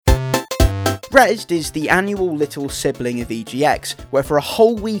Rezzed is the annual little sibling of EGX, where for a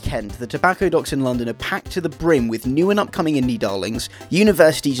whole weekend the tobacco docks in London are packed to the brim with new and upcoming indie darlings,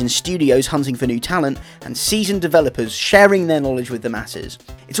 universities and studios hunting for new talent, and seasoned developers sharing their knowledge with the masses.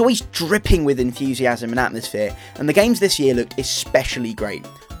 It's always dripping with enthusiasm and atmosphere, and the games this year looked especially great.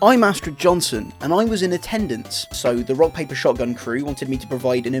 I'm Astrid Johnson, and I was in attendance, so the Rock Paper Shotgun crew wanted me to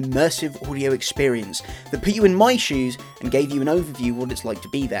provide an immersive audio experience that put you in my shoes and gave you an overview of what it's like to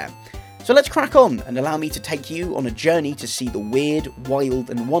be there. So let's crack on and allow me to take you on a journey to see the weird, wild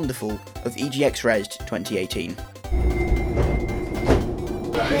and wonderful of EGX Rezzed 2018.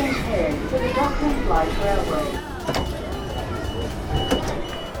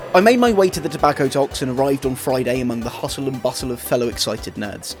 I made my way to the tobacco docks and arrived on Friday among the hustle and bustle of fellow excited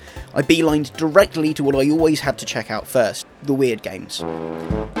nerds. I beelined directly to what I always had to check out first, the weird games.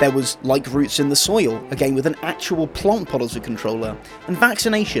 There was Like Roots in the Soil, a game with an actual plant pot as a controller, and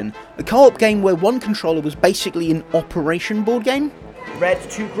Vaccination, a co-op game where one controller was basically an operation board game. Red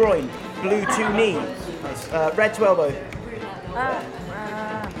to groin, blue to knee, red to elbow.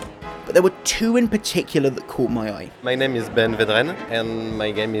 But there were two in particular that caught my eye. My name is Ben Vedren, and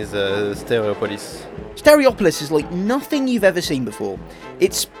my game is Stereopolis. Stereopolis is like nothing you've ever seen before.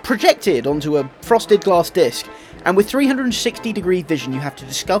 It's projected onto a frosted glass disc, and with 360-degree vision you have to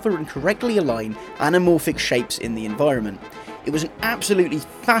discover and correctly align anamorphic shapes in the environment. It was an absolutely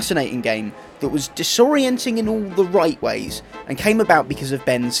fascinating game that was disorienting in all the right ways, and came about because of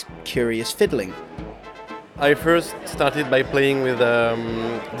Ben's curious fiddling. I first started by playing with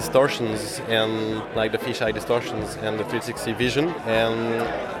distortions and like the fisheye distortions and the 360 vision, and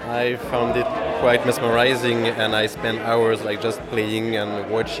I found it quite mesmerizing, and I spent hours like just playing and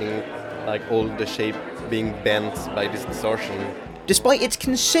watching like all the shape being bent by this distortion. Despite its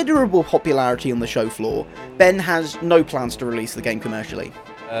considerable popularity on the show floor, Ben has no plans to release the game commercially.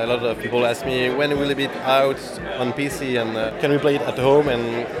 A lot of people ask me when will it be out on PC and can we play it at home,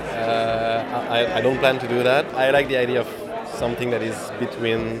 and I don't plan to do that. I like the idea of something that is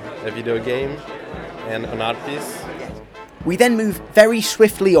between a video game and an art piece. We then move very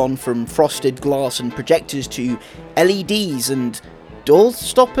swiftly on from frosted glass and projectors to LEDs and door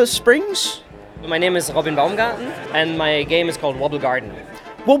stopper springs. My name is Robin Baumgarten, and my game is called Wobble Garden.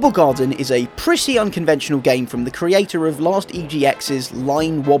 Wobble Garden is a pretty unconventional game from the creator of last EGX's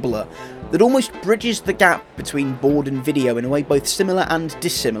Line Wobbler that almost bridges the gap between board and video in a way both similar and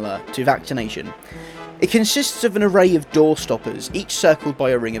dissimilar to Vaccination. It consists of an array of door stoppers, each circled by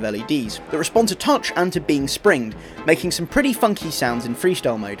a ring of LEDs, that respond to touch and to being springed, making some pretty funky sounds in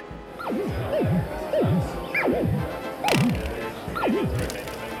freestyle mode.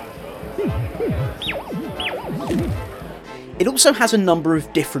 It also has a number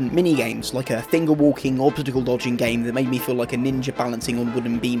of different mini-games, like a finger-walking, obstacle-dodging game that made me feel like a ninja balancing on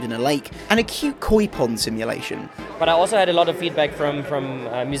wooden beams in a lake, and a cute koi pond simulation. But I also had a lot of feedback from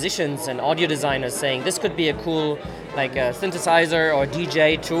musicians and audio designers saying this could be a cool like a synthesizer or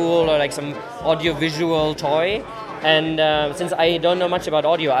DJ tool or like some audio-visual toy. And since I don't know much about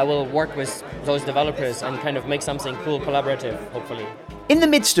audio, I will work with those developers and kind of make something cool, collaborative, hopefully. In the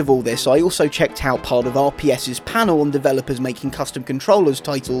midst of all this, I also checked out part of RPS's panel on developers making custom controllers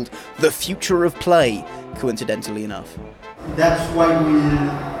titled The Future of Play, coincidentally enough. That's why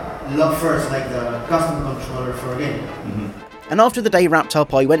we love first like the custom controller for a game. Mm-hmm. And after the day wrapped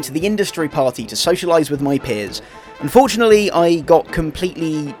up, I went to the industry party to socialise with my peers. Unfortunately, I got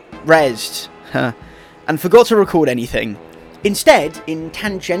completely rezzed, and forgot to record anything. Instead, in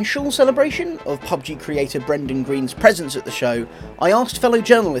tangential celebration of PUBG creator Brendan Green's presence at the show, I asked fellow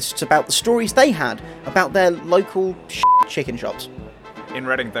journalists about the stories they had about their local chicken shops. In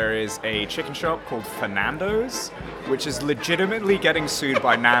Reading there is a chicken shop called Fernando's, which is legitimately getting sued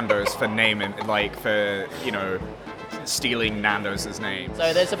by Nando's for naming, like for, you know, stealing Nando's' name.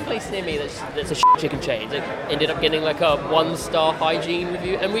 So there's a place near me that's a chicken chain that ended up getting like a 1-star hygiene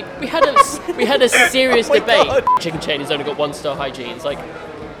review, and we had a serious debate. God. Chicken chain has only got 1-star hygiene. It's like,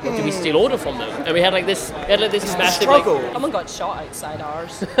 did we steal order from them? And we had this massive struggle. Like, someone got shot outside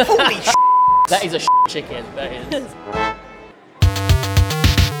ours. Holy that is a chicken. That is.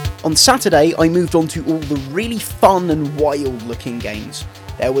 On Saturday, I moved on to all the really fun and wild-looking games.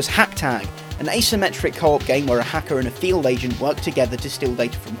 There was Hack Tag, an asymmetric co-op game where a hacker and a field agent work together to steal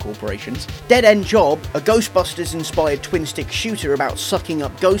data from corporations. Dead End Job, a Ghostbusters-inspired twin-stick shooter about sucking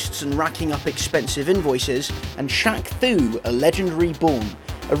up ghosts and racking up expensive invoices. And Shaq Fu, a Legendary Born,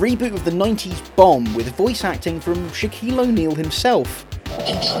 a reboot of the 90s Bomb with voice acting from Shaquille O'Neal himself.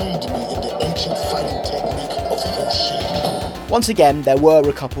 Once again, there were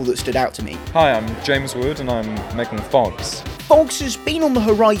a couple that stood out to me. Hi, I'm James Wood and I'm making Fogs. Fogs has been on the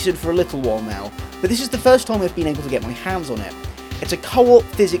horizon for a little while now, but this is the first time I've been able to get my hands on it. It's a co-op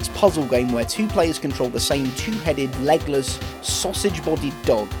physics puzzle game where two players control the same two-headed, legless, sausage-bodied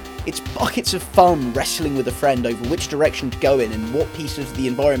dog. It's buckets of fun wrestling with a friend over which direction to go in and what pieces of the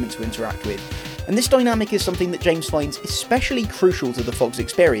environment to interact with. And this dynamic is something that James finds especially crucial to the Fogs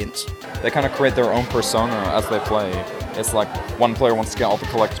experience. They kind of create their own persona as they play. It's like one player wants to get all the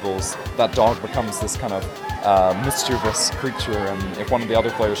collectibles, that dog becomes this kind of mischievous creature, and if one of the other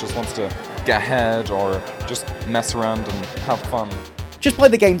players just wants to get ahead or just mess around and have fun. Just by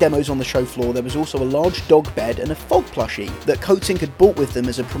the game demos on the show floor, there was also a large dog bed and a Fog plushie that Coatsink had bought with them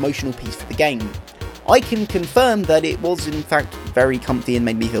as a promotional piece for the game. I can confirm that it was in fact very comfy and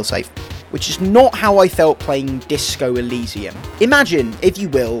made me feel safe, which is not how I felt playing Disco Elysium. Imagine, if you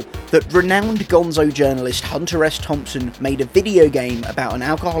will, that renowned gonzo journalist Hunter S. Thompson made a video game about an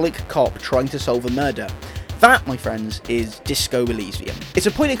alcoholic cop trying to solve a murder. That, my friends, is Disco Elysium. It's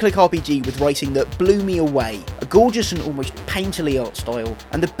a point-and-click RPG with writing that blew me away, a gorgeous and almost painterly art style,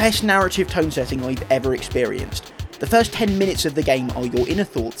 and the best narrative tone setting I've ever experienced. The first 10 minutes of the game are your inner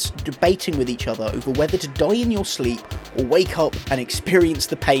thoughts debating with each other over whether to die in your sleep or wake up and experience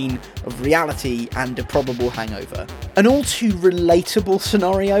the pain of reality and a probable hangover. An all too relatable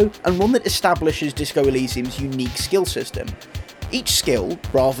scenario, and one that establishes Disco Elysium's unique skill system. Each skill,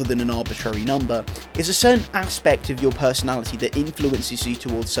 rather than an arbitrary number, is a certain aspect of your personality that influences you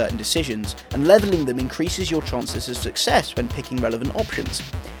towards certain decisions, and levelling them increases your chances of success when picking relevant options.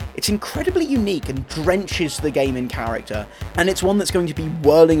 It's incredibly unique and drenches the game in character, and it's one that's going to be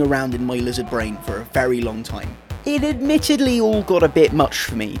whirling around in my lizard brain for a very long time. It admittedly all got a bit much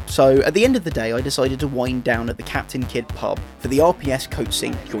for me, so at the end of the day I decided to wind down at the Captain Kidd pub for the RPS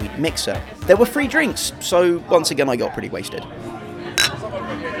Coatsink joint mixer. There were free drinks, so once again I got pretty wasted.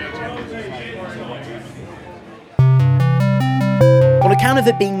 On account of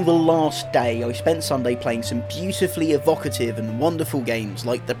it being the last day, I spent Sunday playing some beautifully evocative and wonderful games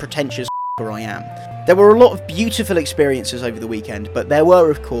like the pretentious I Am. There were a lot of beautiful experiences over the weekend, but there were,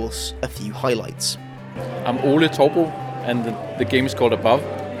 of course, a few highlights. I'm Ole Torbo, and the game is called Above.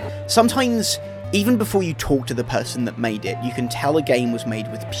 Sometimes, even before you talk to the person that made it, you can tell a game was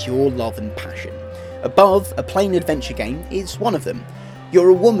made with pure love and passion. Above, a plain adventure game, is one of them. You're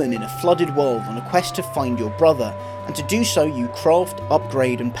a woman in a flooded world on a quest to find your brother, and to do so you craft,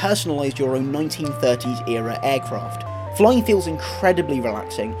 upgrade and personalise your own 1930s era aircraft. Flying feels incredibly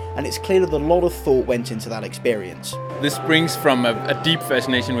relaxing, and it's clear that a lot of thought went into that experience. This springs from a deep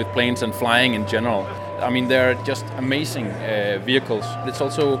fascination with planes and flying in general. I mean, they're just amazing vehicles. It's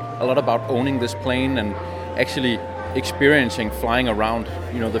also a lot about owning this plane and actually experiencing flying around,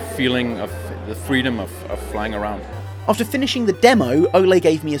 you know, the feeling of the freedom of flying around. After finishing the demo, Ole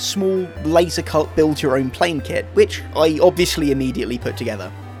gave me a small laser-cut build-your-own-plane kit, which I obviously immediately put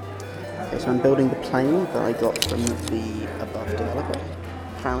together. Okay, so I'm building the plane that I got from the Above developer.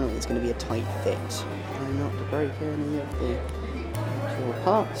 Apparently it's going to be a tight fit. Try not to break any of the actual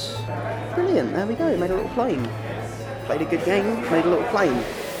parts. Brilliant, there we go, made a little plane. Played a good game, made a little plane.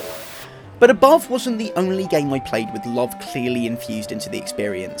 But Above wasn't the only game I played with love clearly infused into the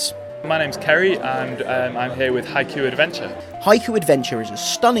experience. My name's Kerry, and I'm here with Haiku Adventure. Haiku Adventure is a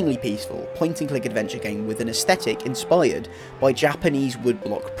stunningly peaceful, point-and-click adventure game with an aesthetic inspired by Japanese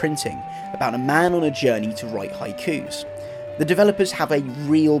woodblock printing, about a man on a journey to write haikus. The developers have a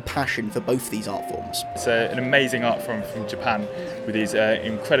real passion for both these art forms. It's an amazing art form from Japan, with these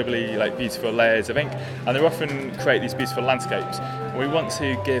incredibly beautiful layers of ink, and they often create these beautiful landscapes. We want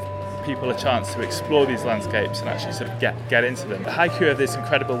to give people a chance to explore these landscapes and actually sort of get into them. Haiku have this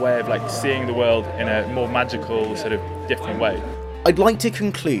incredible way of seeing the world in a more magical, sort of different way. I'd like to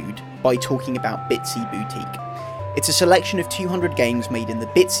conclude by talking about Bitsy Boutique. It's a selection of 200 games made in the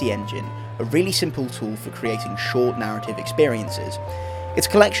Bitsy engine, a really simple tool for creating short narrative experiences. Its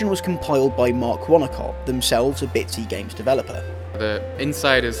collection was compiled by Mark Wonnacott, themselves a Bitsy Games developer. The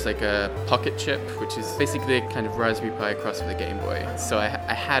inside is like a pocket chip, which is basically a kind of Raspberry Pi cross with a Game Boy. So I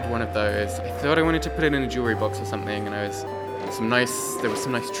had one of those. I thought I wanted to put it in a jewelry box or something, and there was some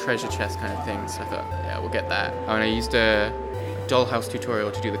nice treasure chest kind of thing. So I thought, yeah, we'll get that. And I used a Dollhouse tutorial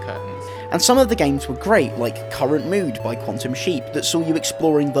to do the curtains. And some of the games were great, like Current Mood by Quantum Sheep, that saw you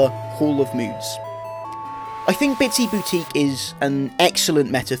exploring the Hall of Moods. I think Bitsy Boutique is an excellent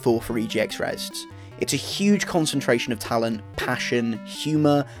metaphor for EGX Rests. It's a huge concentration of talent, passion,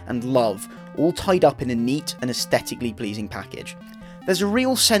 humour and love, all tied up in a neat and aesthetically pleasing package. There's a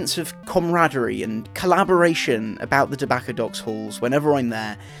real sense of camaraderie and collaboration about the Tobacco Docks halls whenever I'm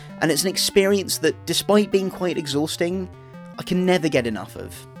there, and it's an experience that, despite being quite exhausting, I can never get enough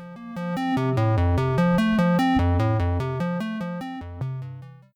of.